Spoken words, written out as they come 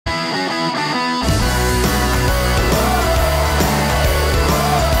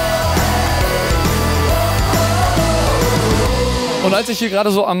Und als ich hier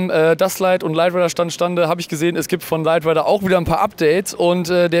gerade so am Light und Lightrider stande, habe ich gesehen, es gibt von Lightrider auch wieder ein paar Updates. Und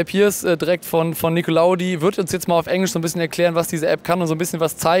der Piers direkt von Nicolaudi wird uns jetzt mal auf Englisch so ein bisschen erklären, was diese App kann und so ein bisschen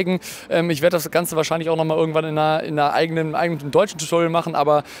was zeigen. Ich werde das Ganze wahrscheinlich auch noch mal irgendwann in einer eigenen deutschen Tutorial machen,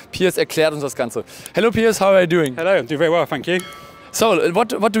 aber Piers erklärt uns das Ganze. Hello Piers, how are you doing? Hello, I'm doing very well, thank you. So, what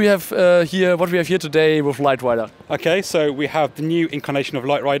do we have here? What we have here today with Lightrider? Okay, so we have the new incarnation of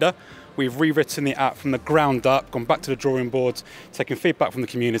Lightrider. We've rewritten the app from the ground up, gone back to the drawing board, taken feedback from the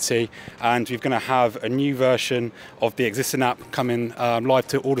community, and we're going to have a new version of the existing app coming live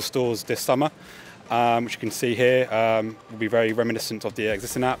to all the stores this summer, which you can see here. Will be very reminiscent of the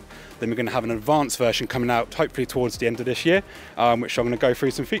existing app. Then we're going to have an advanced version coming out hopefully towards the end of this year, which I'm going to go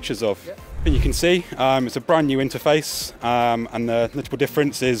through some features of. Yep. You can see it's a brand new interface, and the notable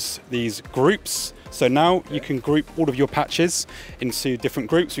difference is these groups. So now you can group all of your patches into different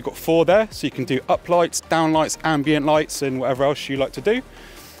groups. We've got 4 there, so you can do up lights, down lights, ambient lights, and whatever else you like to do.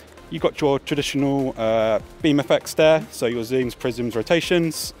 You've got your traditional beam effects there, so your zooms, prisms,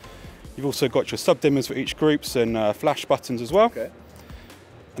 rotations. You've also got your sub-dimmers for each groups and flash buttons as well. Okay.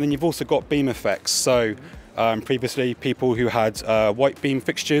 And then you've also got beam effects. So previously people who had white beam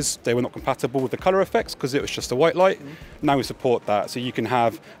fixtures, they were not compatible with the color effects because it was just a white light. Now we support that. So you can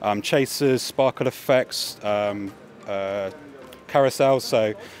have chasers, sparkle effects, carousels. So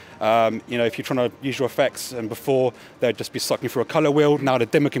you know, if you're trying to use your effects and before they'd just be sucking through a color wheel, now the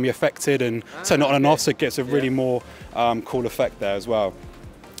dimmer can be affected and turn it on and off, so it gets a really more cool effect there as well.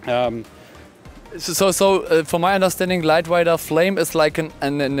 So from my understanding, Lightrider Flame is like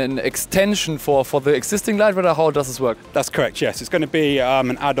an extension for the existing Lightrider. How does this work? That's correct, yes. It's going to be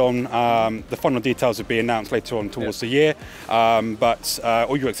an add-on. The final details will be announced later on towards the year. But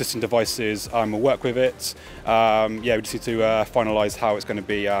all your existing devices will work with it. Yeah, we just need to finalise how it's going to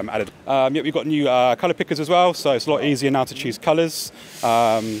be added. Yeah, we've got new colour pickers as well, so it's a lot easier now to choose colours.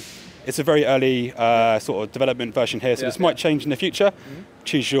 It's a very early sort of development version here, so this might change in the future.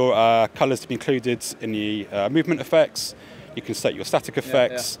 Choose your colours to be included in the movement effects. You can set your static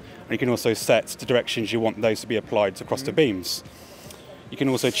effects, and you can also set the directions you want those to be applied across the beams. You can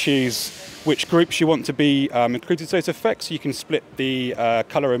also choose which groups you want to be included to those effects. You can split the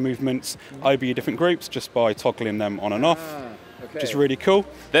colour and movements over your different groups just by toggling them on and off. Which is really cool.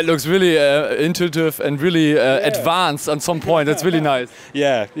 That looks really intuitive and really advanced at some point. That's really nice.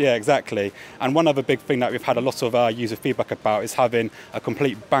 Yeah, exactly. And one other big thing that we've had a lot of user feedback about is having a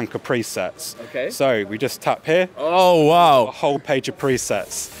complete bank of presets. Okay. So we just tap here. Oh, wow. A whole page of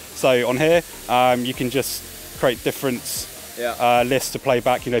presets. So on here, you can just create different lists to play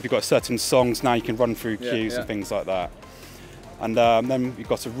back. You know, if you've got certain songs, now you can run through queues and things like that. And then we've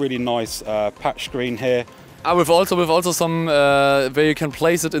got a really nice patch screen here. With also some where you can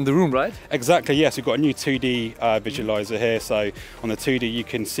place it in the room, right? Exactly, yes. We've got a new 2D visualizer here, so on the 2D you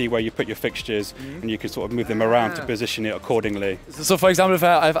can see where you put your fixtures and you can sort of move them around to position it accordingly. So for example, if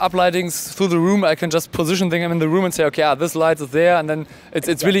I have uplightings through the room, I can just position them in the room and say, okay, this light is there, and then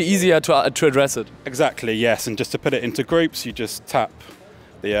it's really easier to address it. Exactly, yes. And just to put it into groups, you just tap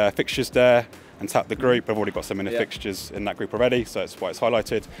the fixtures there and tap the group. I've already got some in the fixtures in that group already, so that's why it's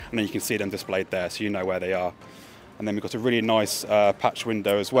highlighted, and then you can see them displayed there, so you know where they are. And then we've got a really nice patch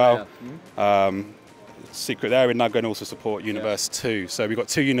window as well. Secret there, we're now going to also support Universe 2. So we've got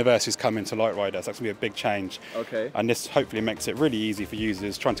 2 universes coming to Lightrider, so that's going to be a big change. Okay. And this hopefully makes it really easy for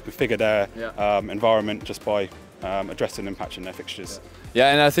users trying to configure their environment just by addressing and patching their fixtures.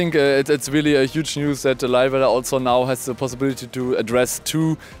 Yeah, and I think it's really a huge news that Lightrider also now has the possibility to address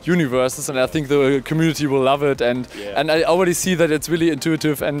 2 universes, and I think the community will love it. And I already see that it's really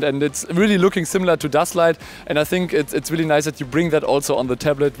intuitive and it's really looking similar to Light. And I think it's really nice that you bring that also on the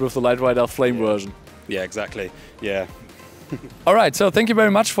tablet with the Lightrider Flame version. Yeah, exactly. Yeah. All right, so thank you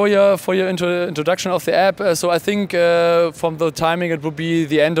very much for your introduction of the app. So I think from the timing it will be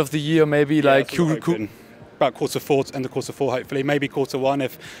the end of the year, maybe like about Q4, end of Q4 hopefully, maybe Q1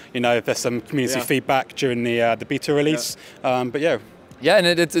 if if there's some community feedback during the beta release. But yeah. Yeah, and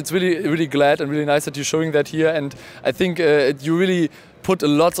it's really glad and really nice that you're showing that here, and I think you really put a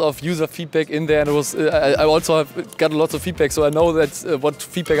lot of user feedback in there, and it was I also have got lots of feedback, so I know that's what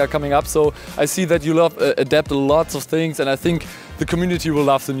feedback are coming up. So I see that you love adapt lots of things, and I think the community will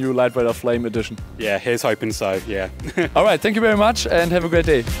love the new Lightrider Flame edition. Yeah, here's hoping so. Yeah. All right, thank you very much, and have a great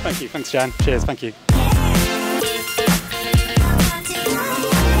day. Thank you. Thanks, Jan. Cheers. Thank you.